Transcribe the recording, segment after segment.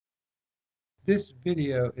This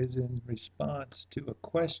video is in response to a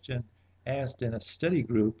question asked in a study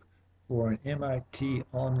group for an MIT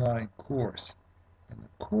online course. And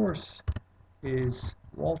the course is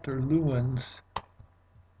Walter Lewin's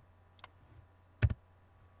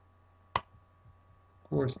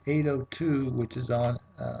course 802, which is on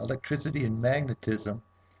electricity and magnetism.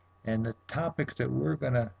 And the topics that we're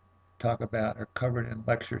going to talk about are covered in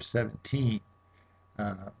lecture 17.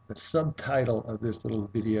 The subtitle of this little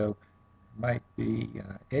video might be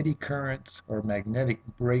eddy currents or magnetic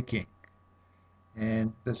braking.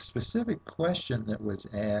 And the specific question that was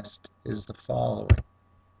asked is the following.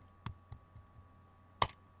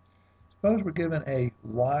 Suppose we're given a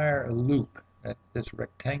wire loop, this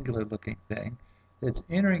rectangular looking thing, that's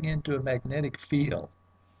entering into a magnetic field.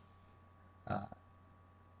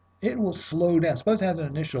 It will slow down. Suppose it has an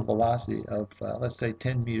initial velocity of, let's say,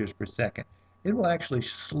 10 meters per second. It will actually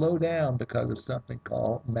slow down because of something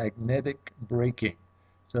called magnetic braking.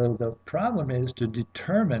 So the problem is to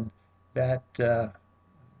determine that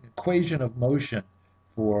equation of motion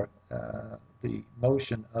for the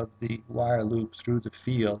motion of the wire loop through the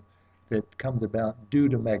field that comes about due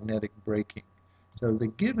to magnetic braking. So the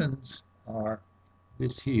givens are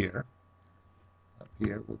this here, up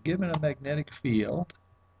here. We're given a magnetic field.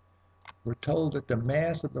 We're told that the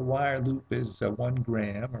mass of the wire loop is 1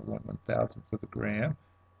 gram, or 1/1000th of a gram.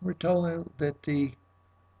 We're told that the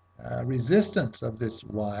resistance of this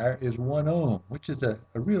wire is 1 ohm, which is a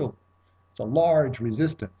large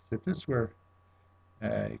resistance. If this were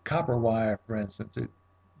a copper wire, for instance, it'd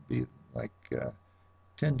be like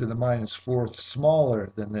 10 to the minus fourth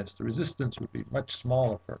smaller than this. The resistance would be much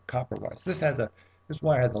smaller for a copper wire. So this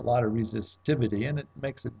wire has a lot of resistivity, and it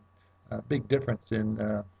makes a big difference in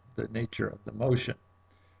the nature of the motion.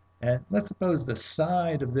 And let's suppose the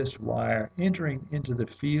side of this wire entering into the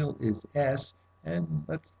field is S, and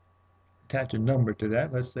let's attach a number to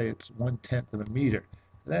that. Let's say it's 1/10 of a meter.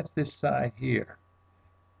 So that's this side here,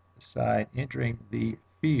 the side entering the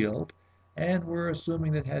field, and we're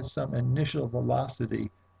assuming that it has some initial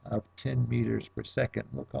velocity of 10 meters per second.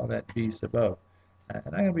 We'll call that V sub O. And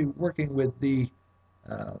I'm going to be working with the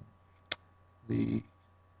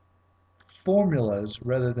formulas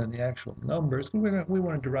rather than the actual numbers. We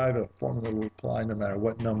want to derive a formula that will apply no matter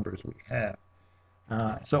what numbers we have.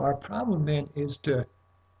 So our problem then is to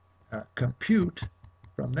compute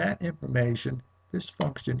from that information this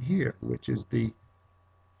function here, which is the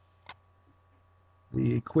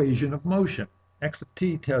equation of motion. X of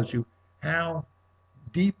t tells you how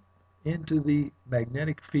deep into the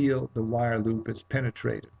magnetic field the wire loop is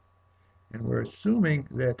penetrated. And we're assuming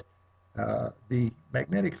that the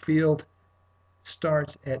magnetic field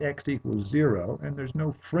starts at x equals 0, and there's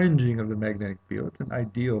no fringing of the magnetic field. It's an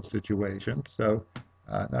ideal situation, so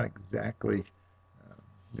not exactly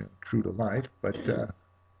true to life, but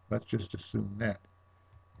let's just assume that.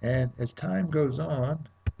 And as time goes on,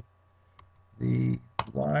 the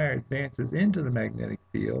wire advances into the magnetic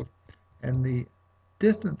field, and the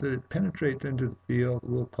distance that it penetrates into the field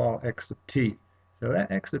we'll call x of t. So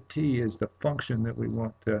that x of t is the function that we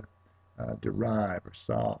want to derive or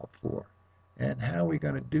solve for. And how are we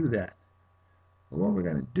going to do that? Well, what we're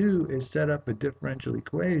going to do is set up a differential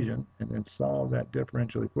equation and then solve that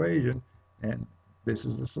differential equation, and this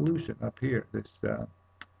is the solution up here, this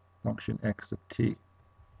function x of t.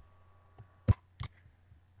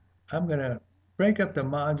 I'm going to break up the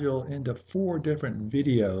module into 4 different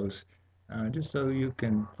videos just so you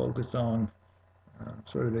can focus on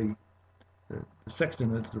sort of the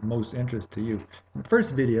section that's of most interest to you. In the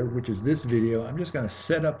first video, which is this video, I'm just going to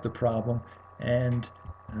set up the problem and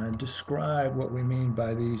describe what we mean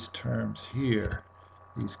by these terms here,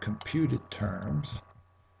 these computed terms.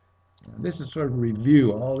 This is sort of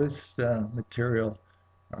review. All this material,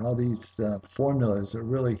 all these formulas are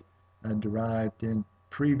really derived in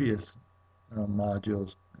previous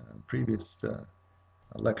modules, previous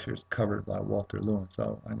lectures covered by Walter Lewin.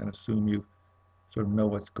 So I'm going to assume you sort of know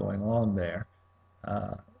what's going on there.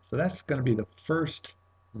 So that's going to be the first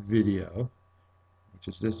video, which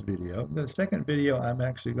is this video. The second video, I'm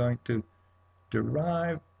actually going to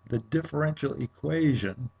derive the differential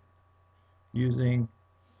equation using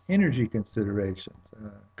energy considerations.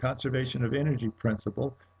 Conservation of energy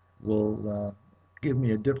principle will give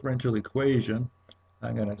me a differential equation.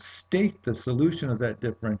 I'm going to state the solution of that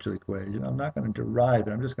differential equation. I'm not going to derive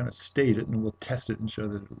it. I'm just going to state it, and we'll test it and show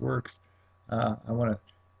that it works. I want to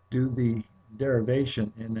do the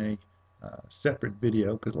derivation in a separate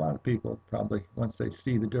video, because a lot of people probably, once they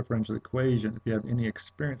see the differential equation, if you have any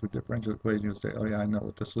experience with differential equation, you'll say, oh yeah, I know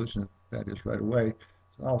what the solution of that is right away.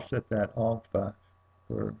 So I'll set that off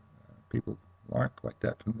for people who aren't quite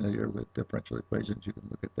that familiar with differential equations, you can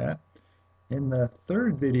look at that. In the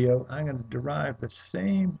third video, I'm going to derive the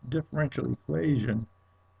same differential equation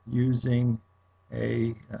using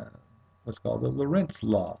a what's called the Lorentz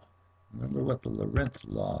law. Remember what the Lorentz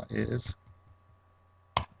law is?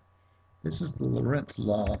 This is the Lorentz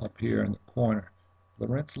law up here in the corner.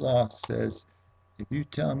 Lorentz law says if you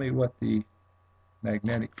tell me what the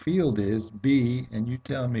magnetic field is, B, and you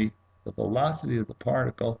tell me the velocity of the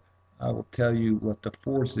particle, I will tell you what the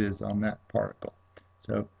force is on that particle.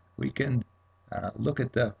 So we can look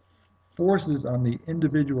at the forces on the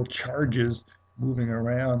individual charges moving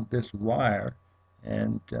around this wire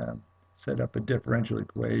and set up a differential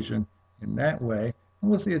equation in that way.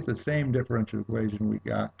 And we'll see it's the same differential equation we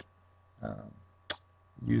got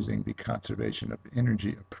using the conservation of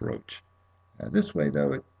energy approach. This way,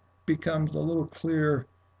 though, it becomes a little clearer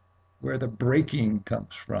where the braking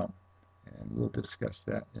comes from, and we'll discuss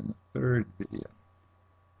that in the third video.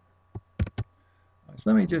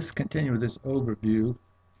 So let me just continue with this overview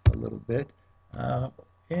a little bit.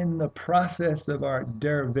 In the process of our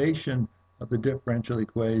derivation of the differential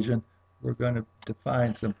equation, we're going to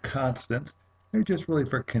define some constants. They're just really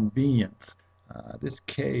for convenience. This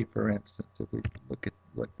K, for instance, if we look at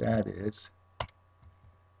what that is,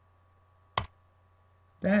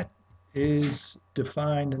 that is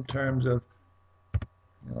defined in terms of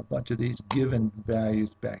a bunch of these given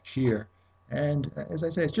values back here. And as I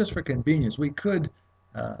say, it's just for convenience. We could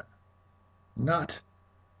not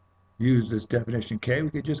use this definition K.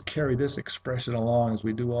 We could just carry this expression along as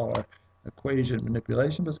we do all our equation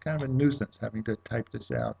manipulation, but it's kind of a nuisance having to type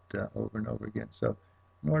this out over and over again. So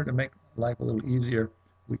in order to make life a little easier,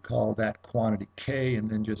 we call that quantity K and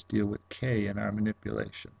then just deal with K in our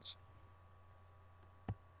manipulations.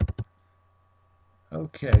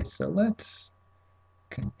 Okay, so let's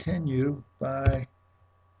continue by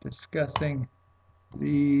discussing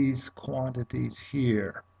these quantities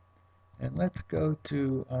here. And let's go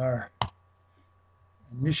to our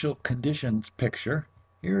initial conditions picture.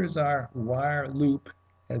 Here is our wire loop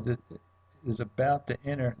as it is about to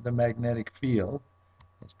enter the magnetic field.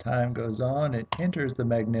 As time goes on, it enters the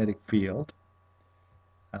magnetic field.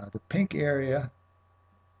 The pink area,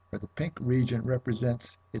 or the pink region,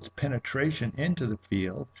 represents its penetration into the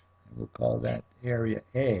field. And we'll call that area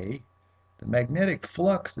A. The magnetic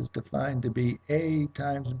flux is defined to be A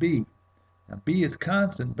times B. Now B is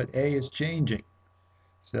constant, but A is changing.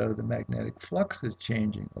 So the magnetic flux is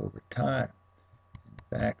changing over time.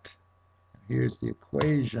 In fact, here's the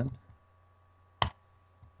equation of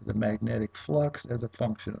the magnetic flux as a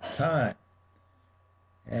function of time.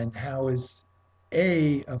 And how is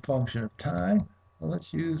A a function of time? Well,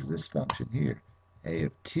 let's use this function here. A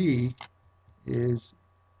of t is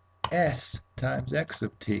S times x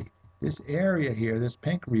of t. This area here, this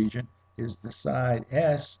pink region, is the side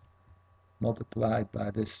S multiplied by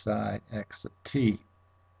this side x of t.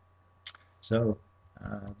 So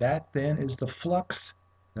that then is the flux,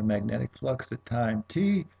 the magnetic flux at time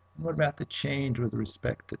t. And what about the change with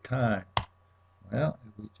respect to time? Well,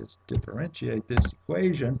 if we just differentiate this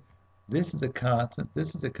equation, this is a constant,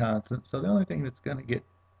 this is a constant, so the only thing that's going to get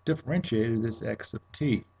differentiated is x of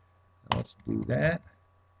t. So let's do that.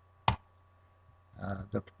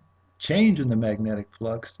 The change in the magnetic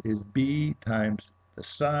flux is b times the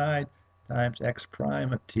side times x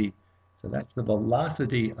prime of t. So that's the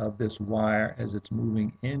velocity of this wire as it's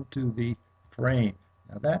moving into the frame.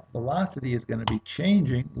 Now that velocity is going to be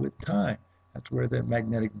changing with time. That's where the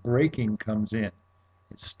magnetic braking comes in.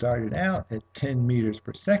 It started out at 10 meters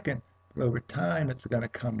per second, but over time it's going to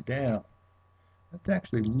come down. Let's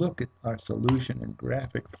actually look at our solution in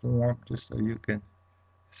graphic form just so you can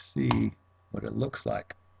see what it looks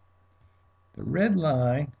like. The red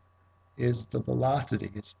line is the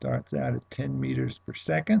velocity. It starts out at 10 meters per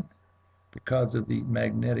second. Because of the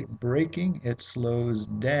magnetic braking, it slows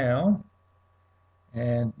down.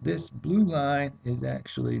 And this blue line is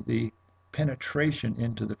actually the penetration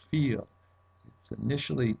into the field. It's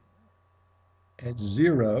initially at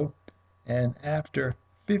 0, and after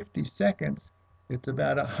 50 seconds, it's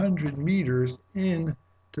about 100 meters into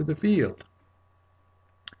the field.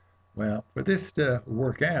 Well, for this to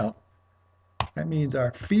work out, that means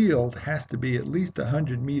our field has to be at least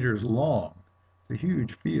 100 meters long. It's a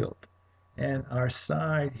huge field. And our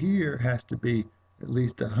side here has to be at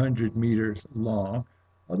least 100 meters long.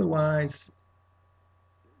 Otherwise,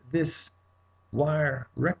 this wire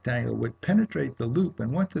rectangle would penetrate the loop,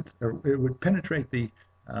 and once it would penetrate the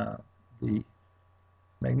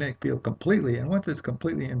magnetic field completely, and once it's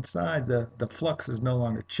completely inside, the flux is no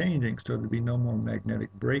longer changing, so there'd be no more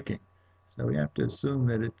magnetic braking. So we have to assume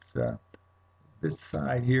that it's this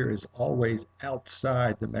side here is always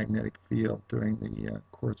outside the magnetic field during the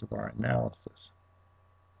course of our analysis.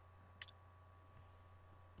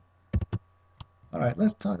 All right,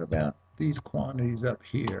 let's talk about these quantities up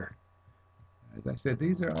here. As I said,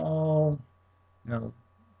 these are all,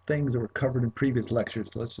 things that were covered in previous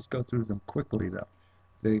lectures, so let's just go through them quickly, though.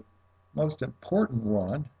 The most important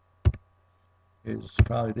one is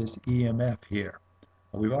probably this EMF here.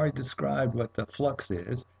 We've already described what the flux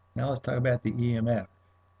is. Now let's talk about the EMF.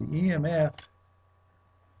 The EMF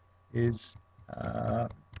is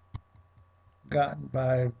gotten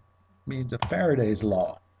by means of Faraday's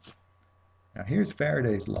law. Now here's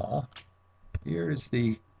Faraday's law. Here is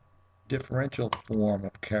the differential form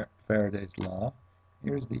of Faraday's law.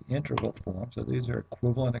 Here's the integral form. So these are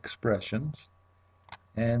equivalent expressions.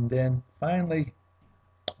 And then finally,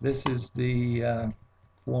 this is the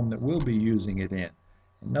form that we'll be using it in.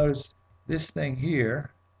 And notice this thing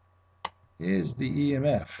here is the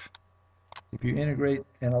EMF. If you integrate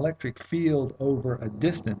an electric field over a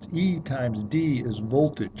distance, E times D is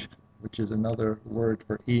voltage, which is another word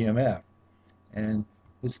for EMF. And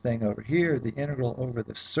this thing over here is the integral over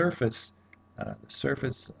the surface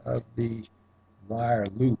of the wire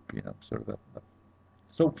loop, sort of a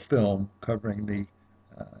soap film covering the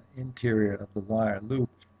interior of the wire loop.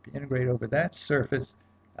 If you integrate over that surface,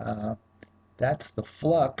 that's the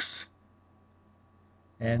flux,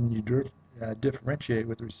 and you differentiate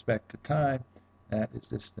with respect to time. That is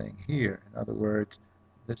this thing here. In other words,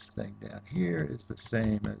 this thing down here is the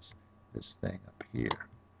same as this thing up here.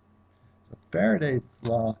 So Faraday's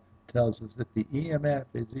law tells us that the EMF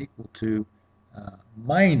is equal to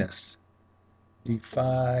minus d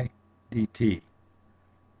phi dt.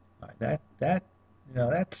 All right,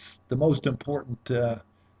 that's the most important,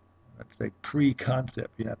 let's say, pre-concept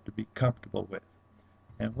you have to be comfortable with.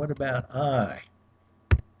 And what about I?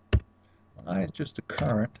 Well, I is just a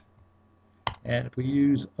current, and if we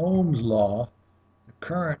use Ohm's law, the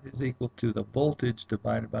current is equal to the voltage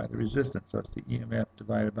divided by the resistance. So it's the EMF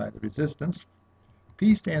divided by the resistance.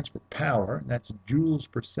 P stands for power, and that's joules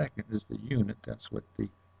per second is the unit. That's what the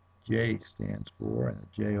J stands for, and the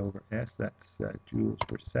J over S, that's joules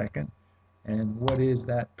per second. And what is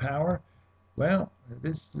that power? Well,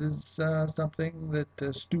 this is something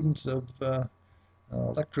that students of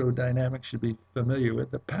electrodynamics should be familiar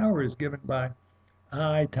with. The power is given by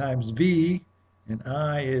I times V, and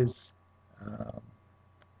I is,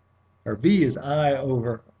 or V is I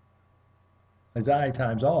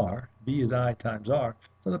times R. V is I times R.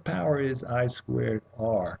 So the power is I squared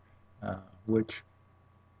R, which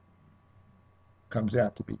comes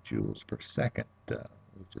out to be joules per second,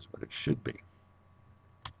 which is what it should be.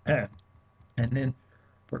 And then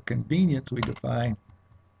for convenience, we define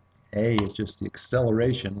A as just the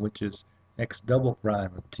acceleration, which is x double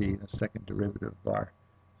prime of t, the second derivative of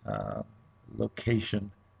our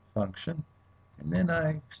location function. And then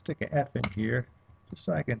I stick an F in here just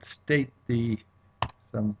so I can state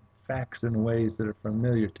some facts in ways that are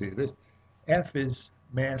familiar to you. This F is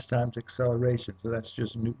mass times acceleration, so that's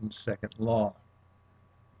just Newton's second law.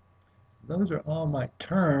 Those are all my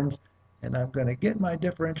terms, and I'm going to get my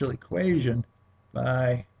differential equation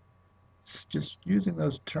by just using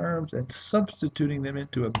those terms and substituting them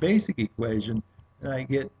into a basic equation that I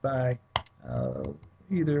get by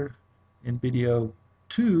either in video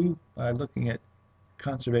 2 by looking at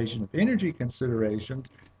conservation of energy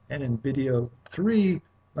considerations, and in video 3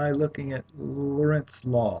 by looking at Lorentz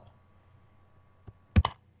law.